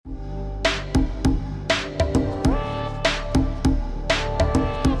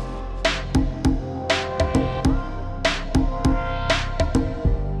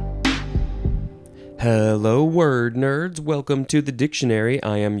word nerds, welcome to the dictionary.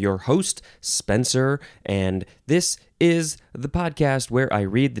 I am your host, Spencer, and this is the podcast where I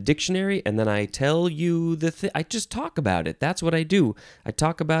read the dictionary and then I tell you I just talk about it. That's what I do. I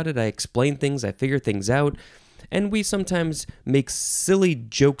talk about it, I explain things, I figure things out, and we sometimes make silly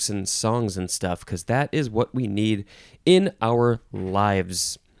jokes and songs and stuff because that is what we need in our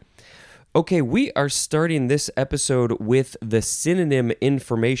lives. Okay, we are starting this episode with the synonym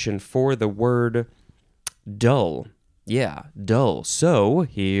information for the word dull. Yeah, dull. So,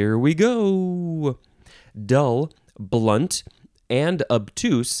 here we go. Dull, blunt, and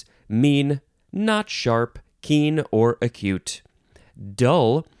obtuse mean not sharp, keen, or acute.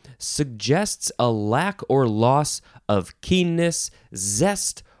 Dull suggests a lack or loss of keenness,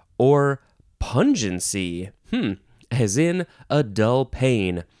 zest, or pungency. As in a dull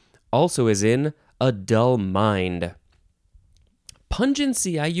pain. Also as in a dull mind.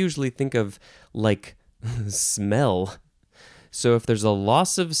 Pungency, I usually think of like smell. So if there's a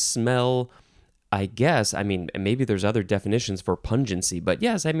loss of smell, I guess, maybe there's other definitions for pungency, but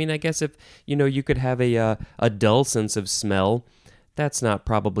yes, I guess if, you could have a dull sense of smell, that's not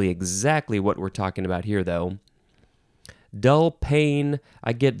probably exactly what we're talking about here, though. Dull pain,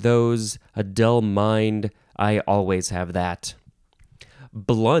 I get those. A dull mind, I always have that.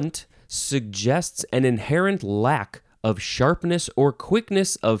 Blunt suggests an inherent lack of sharpness or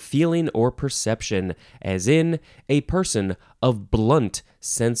quickness of feeling or perception, as in a person of blunt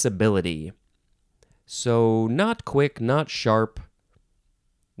sensibility. So not quick, not sharp,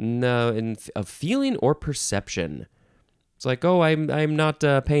 no, of feeling or perception. It's like, oh, I'm not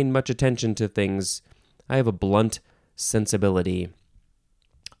paying much attention to things. I have a blunt sensibility.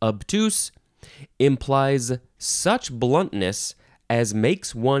 Obtuse implies such bluntness as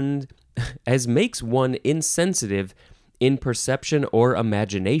makes one insensitive in perception or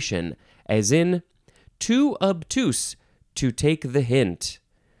imagination, as in too obtuse to take the hint.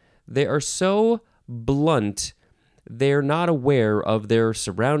 They are so blunt, they're not aware of their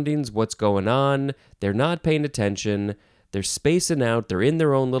surroundings, what's going on, they're not paying attention, they're spacing out, they're in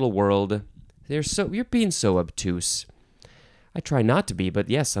their own little world. You're being so obtuse. I try not to be, but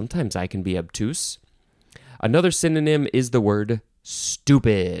yes, sometimes I can be obtuse. Another synonym is the word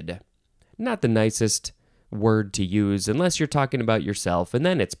stupid. Not the nicest word to use unless you're talking about yourself, and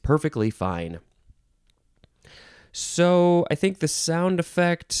then it's perfectly fine. So I think the sound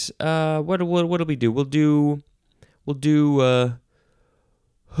effect, what'll we do? We'll do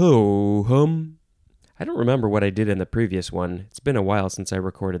ho hum. I don't remember what I did in the previous one. It's been a while since I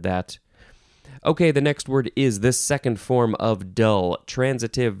recorded that. Okay, the next word is the second form of dull,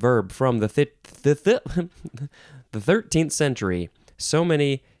 transitive verb from the 13th century. So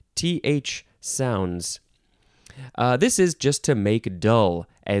many TH sounds. This is just to make dull,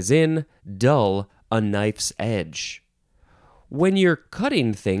 as in dull a knife's edge. When you're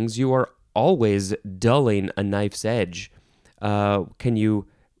cutting things, you are always dulling a knife's edge. Can you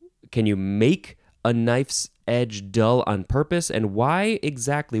make a knife's edge dull on purpose? And why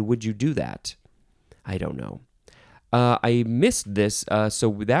exactly would you do that? I don't know. I missed this,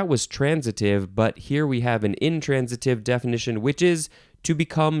 so that was transitive, but here we have an intransitive definition, which is to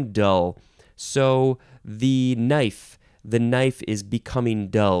become dull. So the knife is becoming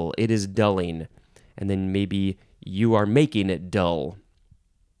dull. It is dulling. And then maybe you are making it dull.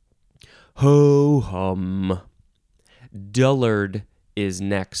 Ho hum. Dullard is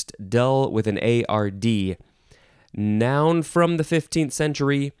next. Dull with an A-R-D. Noun from the 15th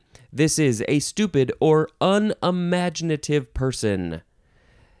century. This is a stupid or unimaginative person.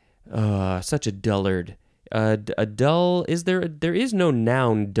 Such a dullard. A dull, there is no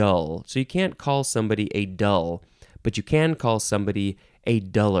noun dull, so you can't call somebody a dull, but you can call somebody a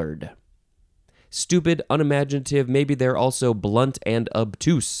dullard. Stupid, unimaginative, maybe they're also blunt and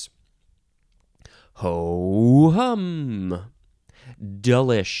obtuse. Ho hum.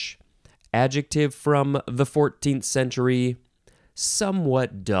 Dullish. Adjective from the 14th century.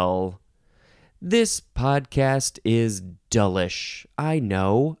 Somewhat dull. This podcast is dullish. I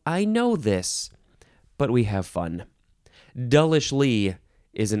know this. But we have fun. Dullishly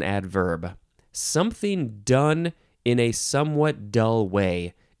is an adverb. Something done in a somewhat dull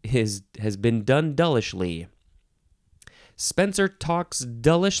way has been done dullishly. Spencer talks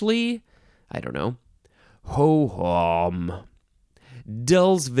dullishly? I don't know. Ho hum.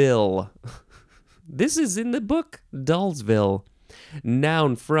 Dullsville. This is in the book, Dullsville.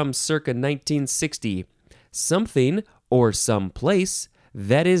 Noun from circa 1960. Something or some place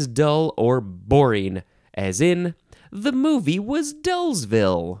that is dull or boring, as in, the movie was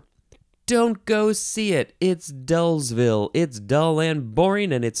Dullsville. Don't go see it. It's Dullsville. It's dull and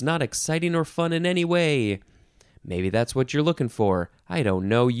boring, and it's not exciting or fun in any way. Maybe that's what you're looking for. I don't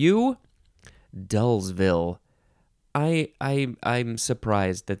know. You? Dullsville. I'm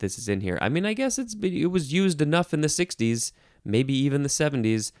surprised that this is in here. I mean, I guess it was used enough in the 60s, maybe even the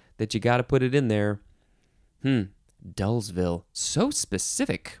 70s, that you got to put it in there. Dullsville. So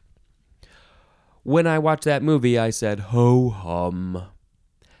specific. When I watched that movie, I said, ho hum.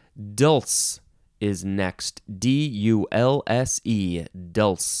 Dulce is next. D-U-L-S-E.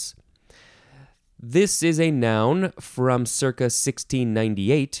 Dulce. This is a noun from circa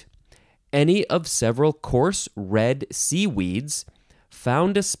 1698. Any of several coarse red seaweeds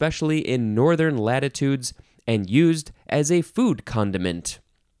found especially in northern latitudes and used as a food condiment.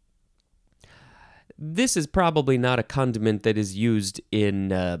 This is probably not a condiment that is used in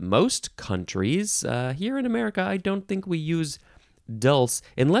most countries. Here in America, I don't think we use dulse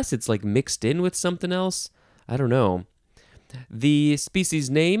unless it's like mixed in with something else. I don't know. The species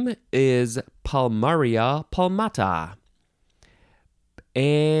name is Palmaria palmata.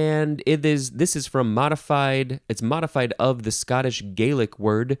 And this is from modified of the Scottish Gaelic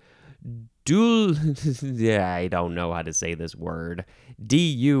word yeah, I don't know how to say this word.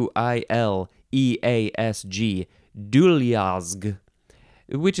 D-U-I-L-E-A-S-G, duliasg,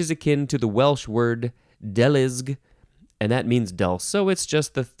 which is akin to the Welsh word delisg, and that means dulse. So it's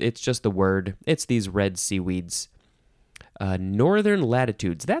just the word. It's these red seaweeds. Northern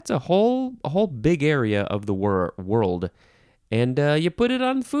latitudes. That's a whole big area of the world. And you put it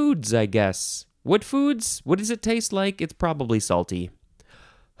on foods, I guess. What foods? What does it taste like? It's probably salty.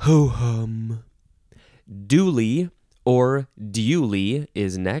 Ho-hum. Dooley, or Dewey,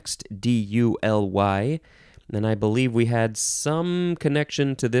 is next. D-U-L-Y. And I believe we had some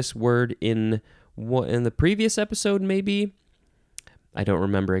connection to this word in the previous episode, maybe? I don't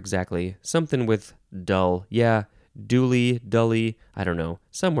remember exactly. Something with dull. Yeah, Dooley, dully, I don't know.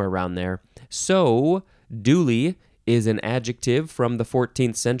 Somewhere around there. So, Dooley is an adjective from the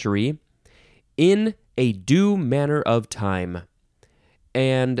 14th century. In a due manner of time.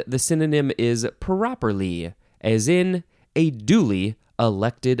 And the synonym is properly, as in a duly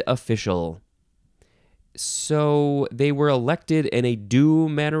elected official. So they were elected in a due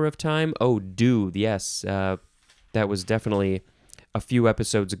manner of time? Oh, due, yes. That was definitely a few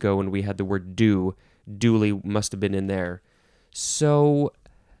episodes ago when we had the word due. Duly must have been in there. So,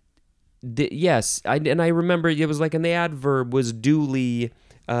 yes, I remember it was like, and the adverb was duly,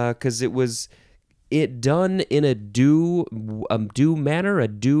 because it was... It done in a due manner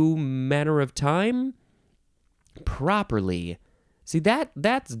of time, properly. See,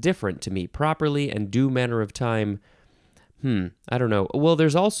 that's different to me. Properly and due manner of time. I don't know. Well,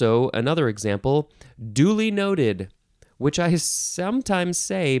 there's also another example, duly noted, which I sometimes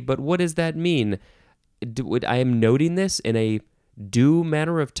say, but what does that mean? I am noting this in a due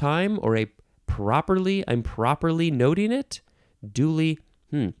manner of time, or I'm properly noting it? Duly,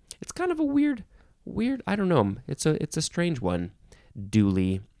 It's kind of a weird, I don't know. It's a strange one.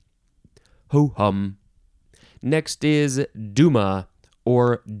 Duly. Ho-hum. Next is Duma,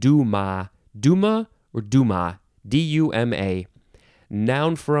 or Duma. Duma or Duma. D-U-M-A.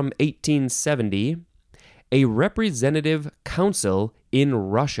 Noun from 1870. A representative council in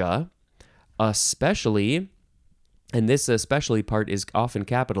Russia, especially, and this especially part is often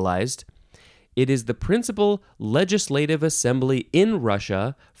capitalized, it is the principal legislative assembly in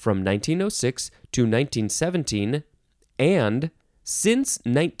Russia from 1906 to 1917 and since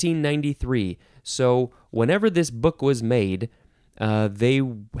 1993. So whenever this book was made, they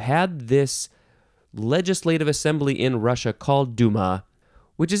had this legislative assembly in Russia called Duma,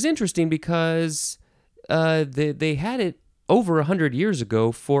 which is interesting because they had it over 100 years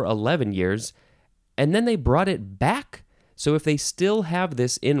ago for 11 years, and then they brought it back. So if they still have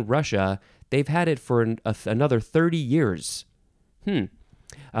this in Russia, they've had it for another 30 years.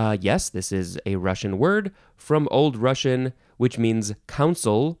 Yes, this is a Russian word from Old Russian, which means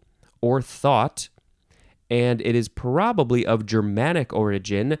council or thought, and it is probably of Germanic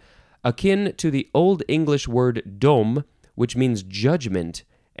origin, akin to the Old English word dom, which means judgment,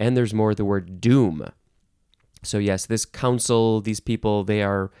 and there's more of the word doom. So yes, this council, these people,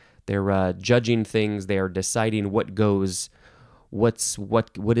 they're judging things, they are deciding what goes,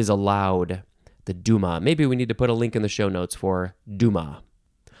 what is allowed. The Duma. Maybe we need to put a link in the show notes for Duma.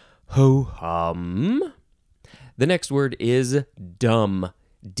 Ho-hum. The next word is dumb.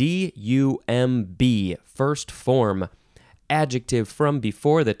 D-U-M-B. First form. Adjective from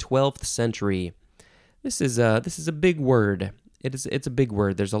before the 12th century. This is a big word. It's a big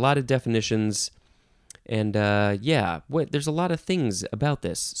word. There's a lot of definitions, and there's a lot of things about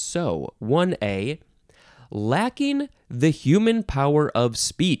this. So 1A, lacking the human power of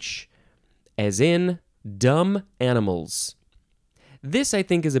speech, as in dumb animals. This, I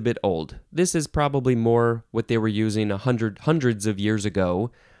think, is a bit old. This is probably more what they were using hundreds of years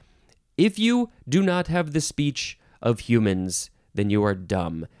ago. If you do not have the speech of humans, then you are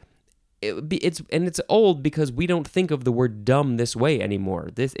dumb. It's old because we don't think of the word dumb this way anymore.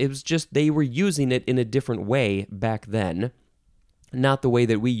 It was just they were using it in a different way back then, not the way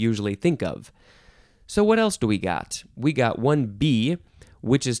that we usually think of. So what else do we got? We got 1B,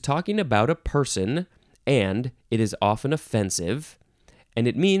 which is talking about a person, and it is often offensive, and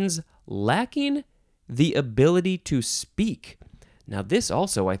it means lacking the ability to speak. Now, this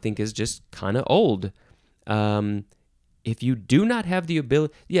also, I think, is just kind of old. If you do not have the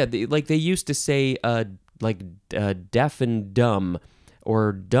ability... Yeah, like they used to say, deaf and dumb,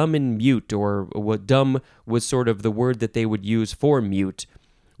 or dumb and mute, or what dumb was sort of the word that they would use for mute,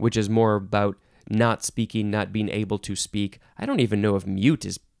 which is more about not speaking, not being able to speak. I don't even know if mute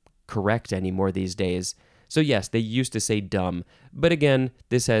is correct anymore these days. So yes, they used to say dumb, but again,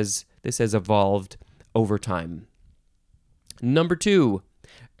 this has evolved over time. Number 2,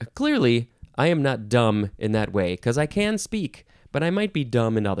 clearly, I am not dumb in that way, because I can speak, but I might be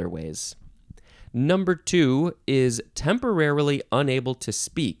dumb in other ways. Number 2 is temporarily unable to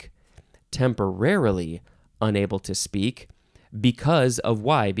speak. Temporarily unable to speak because of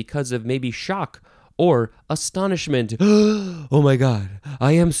why? Because of maybe shock or astonishment. Oh my God,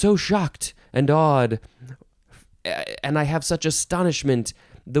 I am so shocked and awed, and I have such astonishment.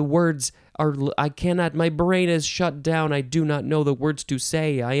 The words are, my brain is shut down. I do not know the words to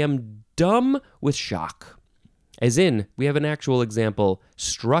say. I am dumb with shock. As in, we have an actual example,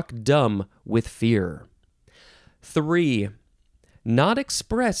 struck dumb with fear. 3, not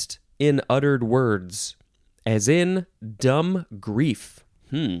expressed in uttered words, as in dumb grief.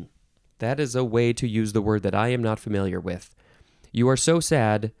 That is a way to use the word that I am not familiar with. You are so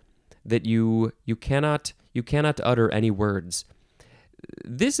sad that you cannot utter any words.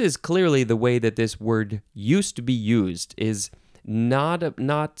 This is clearly the way that this word used to be used, is not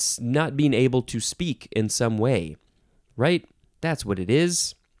being able to speak in some way, right? That's what it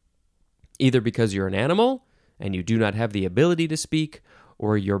is. Either because you're an animal and you do not have the ability to speak,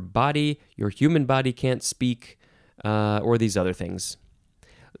 or your human body can't speak, or these other things.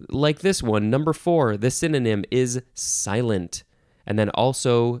 Like this one, number 4, the synonym is silent, and then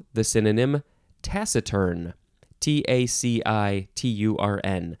also the synonym taciturn,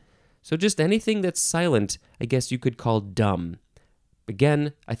 Taciturn. So just anything that's silent, I guess you could call dumb.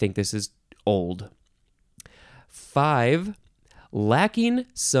 Again, I think this is old. 5, lacking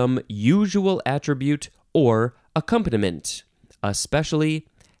some usual attribute or accompaniment, especially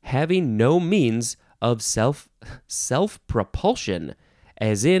having no means of self-propulsion,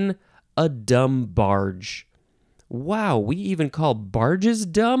 as in a dumb barge. Wow, we even call barges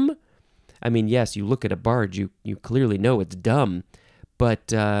dumb? I mean, yes, you look at a barge, you clearly know it's dumb,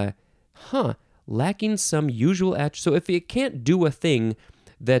 but, lacking some usual attribute. So if it can't do a thing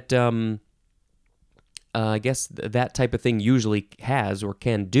that, I guess that type of thing usually has or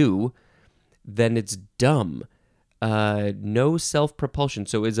can do, then it's dumb. No self-propulsion.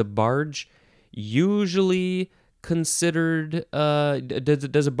 So is a barge usually considered,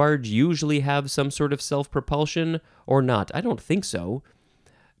 does a barge usually have some sort of self-propulsion or not? I don't think so.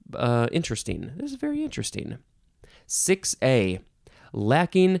 Interesting. This is very interesting. 6A,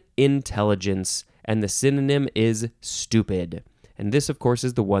 lacking intelligence, and the synonym is stupid. And this, of course,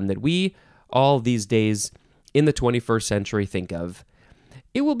 is the one that we all these days in the 21st century think of.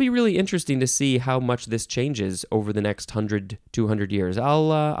 It will be really interesting to see how much this changes over the next 100, 200 years.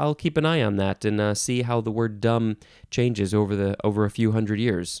 I'll keep an eye on that and see how the word dumb changes over a few hundred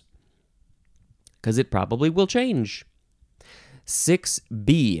years, because it probably will change.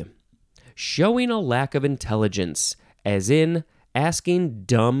 6B, showing a lack of intelligence, as in asking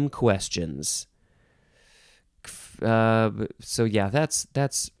dumb questions. So yeah,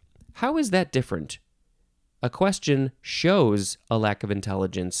 that's how is that different? A question shows a lack of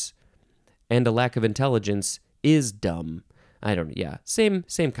intelligence, and a lack of intelligence is dumb.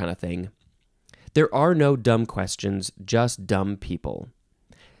 Same kind of thing. There are no dumb questions, just dumb people.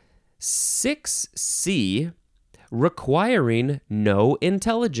 6C, requiring no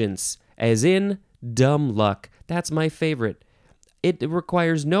intelligence, as in dumb luck. That's my favorite. It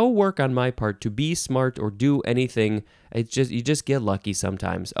requires no work on my part to be smart or do anything. You just get lucky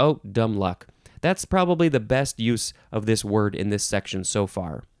sometimes. Oh, dumb luck. That's probably the best use of this word in this section so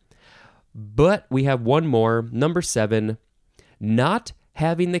far. But we have one more, number 7, not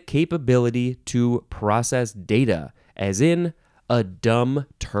having the capability to process data, as in a dumb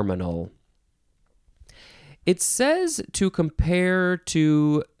terminal. It says to compare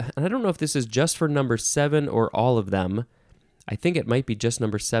to, and I don't know if this is just for number 7 or all of them. I think it might be just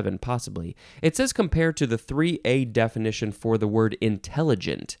number 7, possibly. It says compare to the 3A definition for the word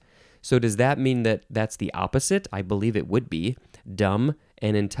intelligent. So does that mean that that's the opposite? I believe it would be. Dumb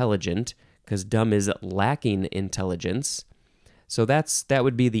and intelligent, because dumb is lacking intelligence. So that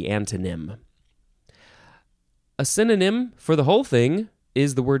would be the antonym. A synonym for the whole thing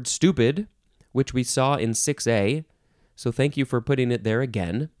is the word stupid, which we saw in 6A. So thank you for putting it there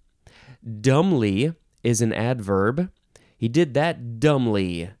again. Dumbly is an adverb. He did that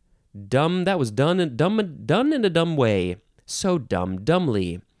dumbly. Dumb, that was done in a dumb way. So dumb,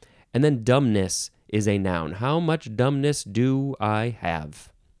 dumbly. And then dumbness is a noun. How much dumbness do I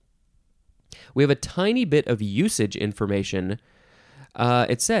have? We have a tiny bit of usage information.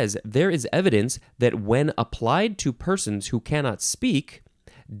 It says, there is evidence that when applied to persons who cannot speak,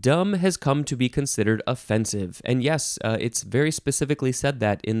 dumb has come to be considered offensive. And yes, it's very specifically said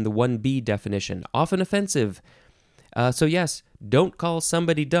that in the 1B definition. Often offensive. So yes, don't call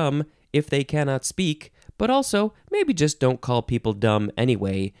somebody dumb if they cannot speak, but also maybe just don't call people dumb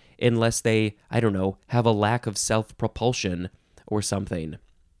anyway, unless they, I don't know, have a lack of self-propulsion or something.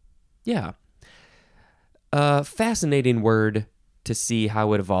 Yeah. Fascinating word to see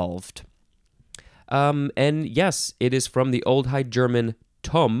how it evolved. And yes, it is from the Old High German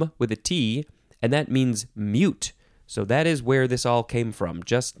Tom with a T, and that means mute. So that is where this all came from,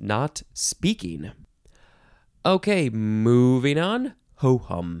 just not speaking. Okay, moving on.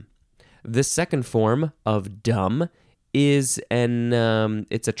 Ho-hum. The second form of dumb is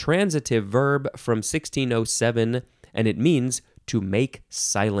it's a transitive verb from 1607, and it means to make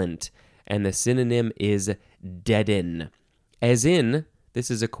silent. And the synonym is deaden. As in, this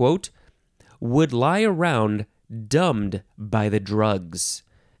is a quote, would lie around dumbed by the drugs.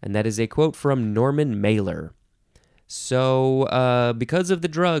 And that is a quote from Norman Mailer. So, because of the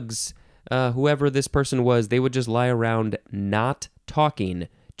drugs, whoever this person was, they would just lie around not talking,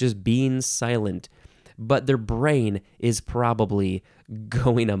 just being silent. But their brain is probably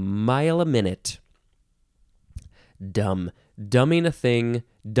going a mile a minute. Dumb. Dumbing a thing.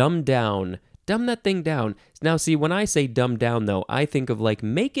 Dumb down. Dumb that thing down. Now, see, when I say dumb down, though, I think of like,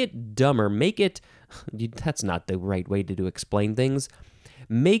 make it dumber. Make it... That's not the right way to explain things.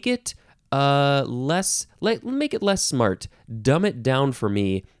 Make it make it less smart. Dumb it down for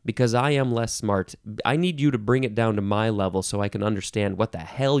me because I am less smart. I need you to bring it down to my level so I can understand what the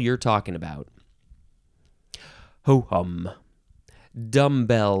hell you're talking about. Ho-hum.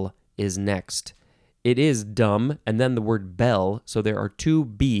 Dumbbell is next. It is dumb and then the word bell, so there are two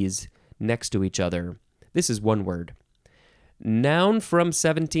B's next to each other. This is one word. Noun from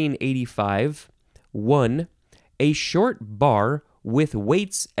 1785. 1. A short bar with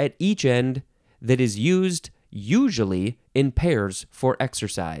weights at each end that is used usually in pairs for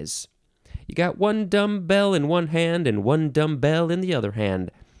exercise. You got one dumbbell in one hand and one dumbbell in the other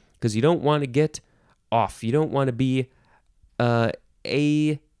hand because you don't want to get off. You don't want to be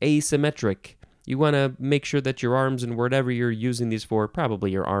asymmetric. You want to make sure that your arms and whatever you're using these for,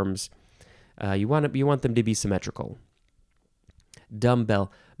 probably your arms, you want them to be symmetrical.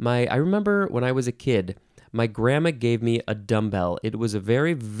 Dumbbell. I remember when I was a kid, my grandma gave me a dumbbell. It was a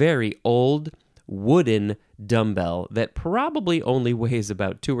very, very old wooden dumbbell that probably only weighs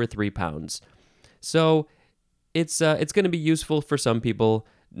about 2 or 3 pounds. So it's going to be useful for some people,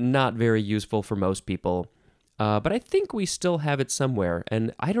 not very useful for most people. But I think we still have it somewhere.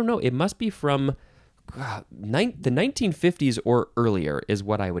 And I don't know, it must be from the 1950s or earlier is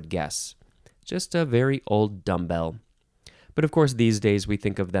what I would guess. Just a very old dumbbell. But of course, these days we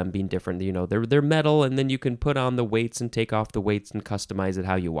think of them being different. You know, they're metal, and then you can put on the weights and take off the weights and customize it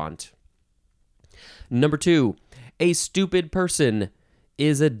how you want. Number 2, a stupid person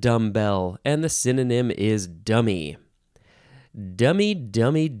is a dumbbell, and the synonym is dummy. Dummy,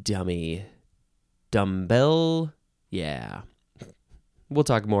 dummy, dummy. Dumbbell, yeah. We'll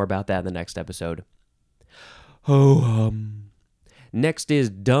talk more about that in the next episode. Ho-hum. Next is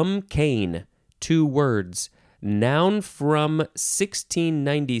dumb cane. 2 words. Noun from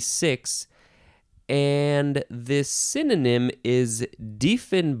 1696, and the synonym is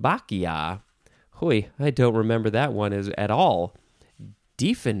Diefenbachia. Hoy, I don't remember that one at all.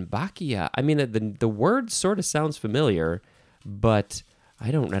 Diefenbachia. I mean, the word sort of sounds familiar, but I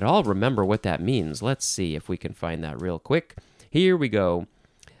don't at all remember what that means. Let's see if we can find that real quick. Here we go.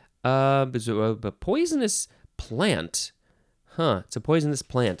 It's a poisonous plant. It's a poisonous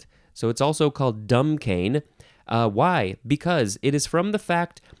plant. So it's also called dumb cane. Why? Because it is from the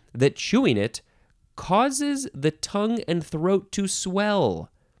fact that chewing it causes the tongue and throat to swell.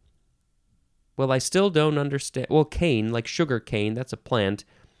 Well, I still don't understand. Well, cane, like sugar cane, that's a plant,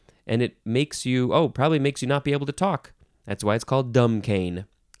 and it makes you, probably makes you not be able to talk. That's why it's called dumb cane,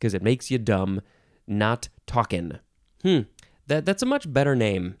 because it makes you dumb, not talking. That's a much better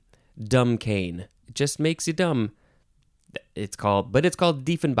name, dumb cane. It just makes you dumb. It's called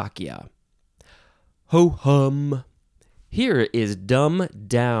Diefenbachia. Ho-hum. Here is dumb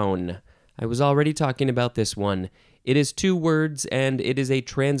down. I was already talking about this one. It is 2 words, and it is a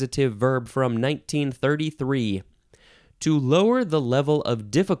transitive verb from 1933. To lower the level of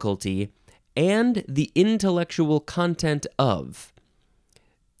difficulty and the intellectual content of.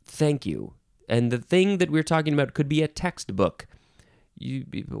 Thank you. And the thing that we're talking about could be a textbook.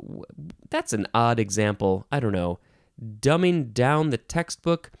 That's an odd example. I don't know. Dumbing down the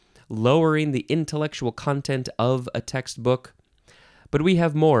textbook, lowering the intellectual content of a textbook. But we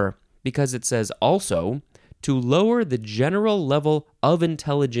have more, because it says also to lower the general level of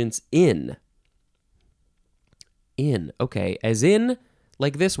intelligence in. Okay, as in,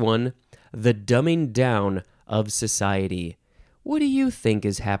 like this one, the dumbing down of society. What do you think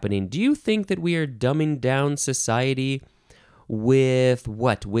is happening? Do you think that we are dumbing down society with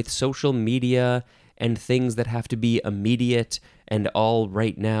what? With social media and things that have to be immediate and all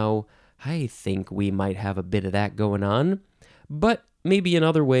right now? I think we might have a bit of that going on. But maybe in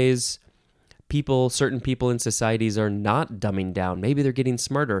other ways, certain people in societies are not dumbing down. Maybe they're getting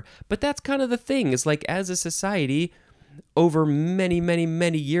smarter. But that's kind of the thing. It's like as a society, over many, many,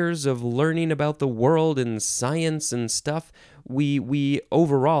 many years of learning about the world and science and stuff, we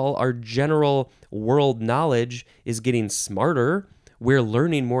overall, our general world knowledge is getting smarter. We're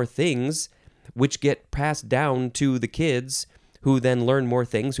learning more things, which get passed down to the kids, who then learn more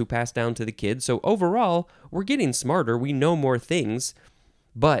things, who pass down to the kids. So overall, we're getting smarter. We know more things.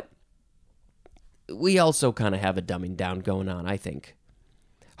 But we also kind of have a dumbing down going on, I think.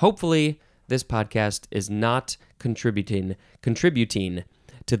 Hopefully, this podcast is not contributing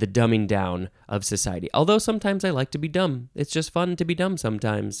to the dumbing down of society. Although sometimes I like to be dumb. It's just fun to be dumb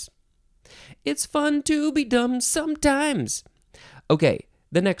sometimes. It's fun to be dumb sometimes. Okay,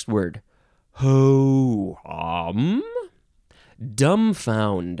 the next word. Ho-hum.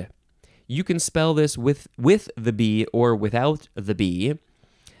 Dumbfound. You can spell this with the B or without the B.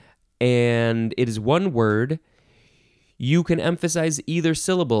 And it is one word. You can emphasize either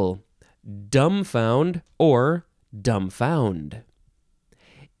syllable, dumbfound or dumbfound.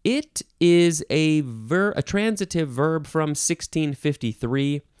 It is a transitive verb from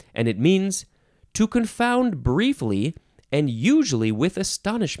 1653, and it means to confound briefly and usually with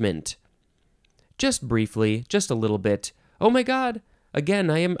astonishment. Just briefly, just a little bit. Oh my God!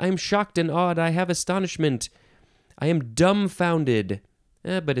 Again, I'm shocked and awed. I have astonishment. I am dumbfounded.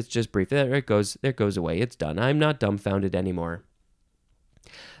 But it's just brief. There it goes. There it goes away. It's done. I'm not dumbfounded anymore.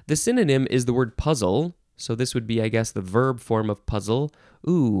 The synonym is the word puzzle. So this would be, I guess, the verb form of puzzle.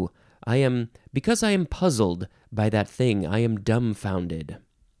 Ooh, because I am puzzled by that thing, I am dumbfounded.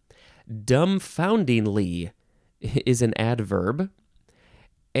 Dumbfoundingly is an adverb.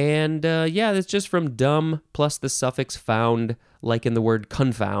 And that's just from dumb plus the suffix found, like in the word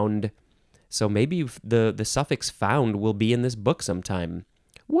confound. So maybe the suffix found will be in this book sometime.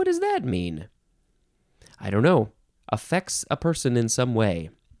 What does that mean? I don't know. Affects a person in some way.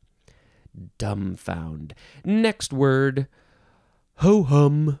 Dumbfound. Next word.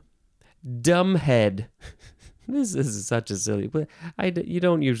 Ho-hum. Dumbhead. This is such a silly... You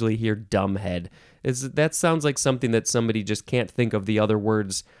don't usually hear dumbhead. That sounds like something that somebody just can't think of the other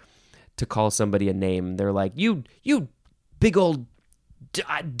words to call somebody a name. They're like, you big old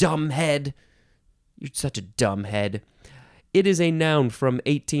dumbhead. You're such a dumbhead. It is a noun from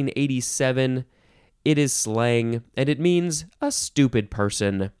 1887. It is slang, and it means a stupid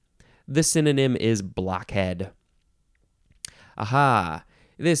person. The synonym is blockhead. Aha!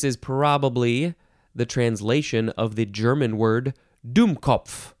 This is probably the translation of the German word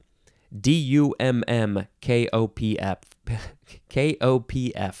Dummkopf. Dummkopf.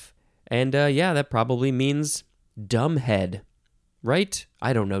 And that probably means dumbhead. Right?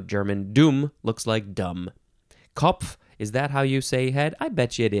 I don't know German. Dumm looks like dumb. Kopf, is that how you say head? I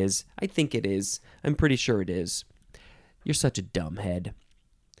bet you it is. I think it is. I'm pretty sure it is. You're such a dumbhead.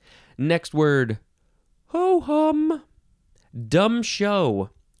 Next word. Ho-hum. Dumb show.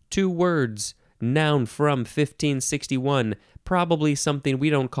 2 words. Noun from 1561. Probably something we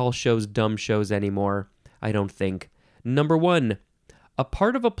don't call shows dumb shows anymore. I don't think. Number 1. A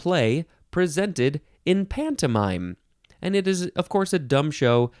part of a play presented in pantomime. And it is, of course, a dumb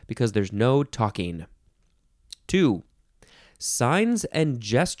show because there's no talking. 2. Signs and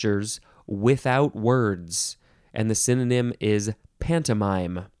gestures without words. And the synonym is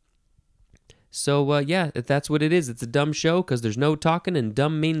pantomime. So, yeah, that's what it is. It's a dumb show because there's no talking, and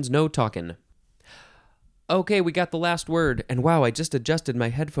dumb means no talking. Okay, we got the last word. And wow, I just adjusted my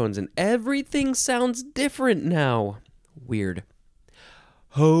headphones, and everything sounds different now. Weird.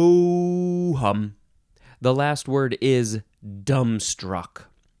 Ho-hum. The last word is dumbstruck.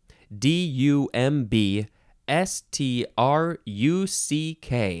 dumbstruck.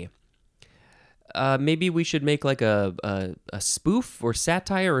 Maybe we should make like a spoof or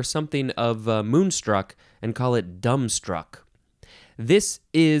satire or something of Moonstruck and call it dumbstruck. This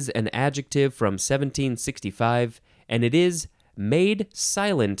is an adjective from 1765, and it is made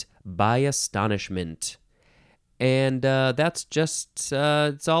silent by astonishment. And that's just,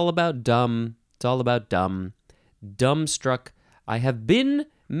 it's all about dumb. It's all about dumb. Dumbstruck. I have been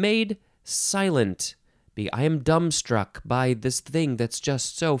made silent. I am dumbstruck by this thing that's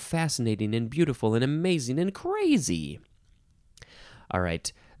just so fascinating and beautiful and amazing and crazy. All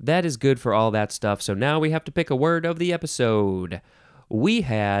right, that is good for all that stuff. So now we have to pick a word of the episode. We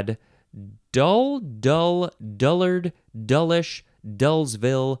had dull, dullard, dullish,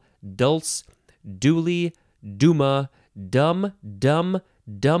 dullsville, dulce, dooley, duma, dumb,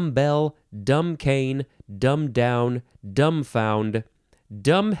 dumbbell, dumb cane, dumb down, dumbfound,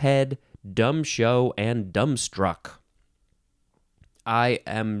 dumbhead, dumb show, and dumbstruck. I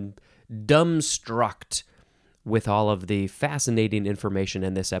am dumbstruck with all of the fascinating information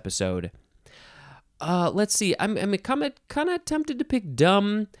in this episode. Let's see. I'm kind of tempted to pick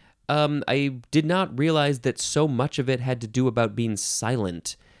dumb. I did not realize that so much of it had to do about being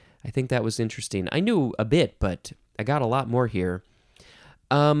silent. I think that was interesting. I knew a bit, but I got a lot more here.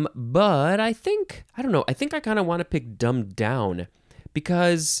 But I think I kind of want to pick dumbed down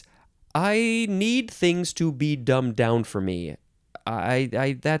because I need things to be dumbed down for me. I'm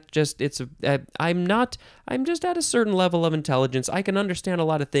just at a certain level of intelligence. I can understand a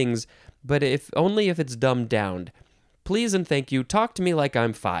lot of things, but if it's dumbed down. Please and thank you. Talk to me like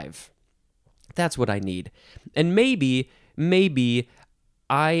I'm 5. That's what I need. And maybe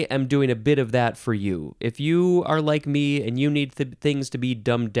I am doing a bit of that for you. If you are like me and you need things to be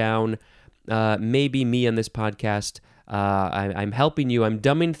dumbed down, maybe me on this podcast, I'm helping you. I'm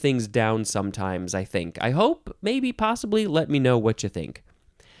dumbing things down sometimes, I think. I hope, maybe, possibly, let me know what you think.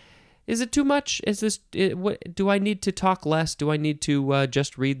 Is it too much? Do I need to talk less? Do I need to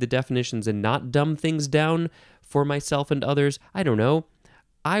just read the definitions and not dumb things down for myself and others? I don't know.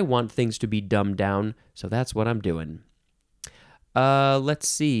 I want things to be dumbed down, so that's what I'm doing. Let's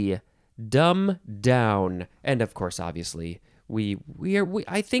see. Dumb down. And of course, obviously,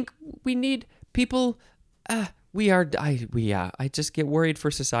 I think we need people, I just get worried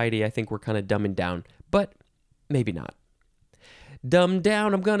for society. I think we're kind of dumbing down, but maybe not. Dumb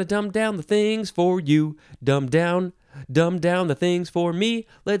down, I'm gonna dumb down the things for you. Dumb down the things for me.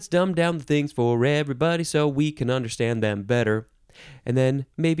 Let's dumb down the things for everybody so we can understand them better. And then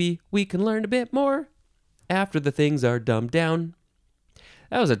maybe we can learn a bit more after the things are dumbed down.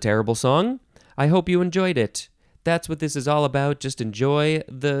 That was a terrible song. I hope you enjoyed it. That's what this is all about. Just enjoy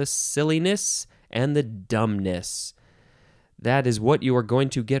the silliness and the dumbness. That is what you are going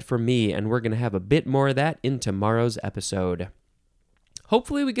to get from me, and we're going to have a bit more of that in tomorrow's episode.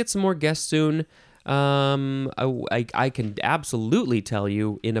 Hopefully we get some more guests soon. I can absolutely tell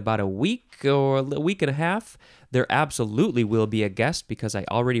you in about a week or a week and a half, there absolutely will be a guest because I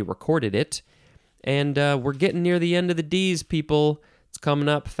already recorded it. And we're getting near the end of the D's, people. It's coming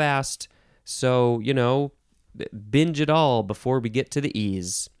up fast. So, binge it all before we get to the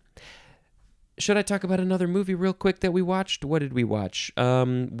E's. Should I talk about another movie real quick that we watched? What did we watch?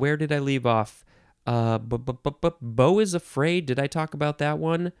 Where did I leave off? Beau is Afraid. Did I talk about that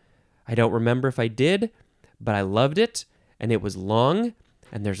one? I don't remember if I did, but I loved it, and it was long,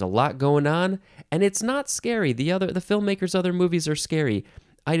 and there's a lot going on, and it's not scary. The filmmaker's other movies are scary.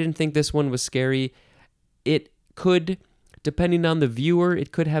 I didn't think this one was scary. It could, depending on the viewer,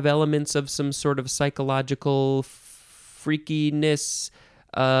 it could have elements of some sort of psychological freakiness,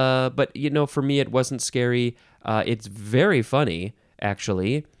 but for me it wasn't scary. It's very funny,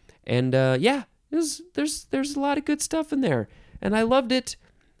 actually, and there's a lot of good stuff in there, and I loved it,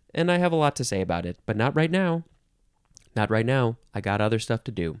 and I have a lot to say about it, but not right now. Not right now. I got other stuff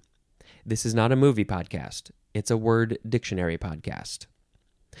to do. This is not a movie podcast. It's a word dictionary podcast.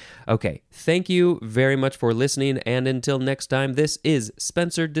 Okay, thank you very much for listening, and until next time, this is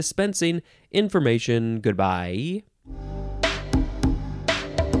Spencer dispensing information. Goodbye.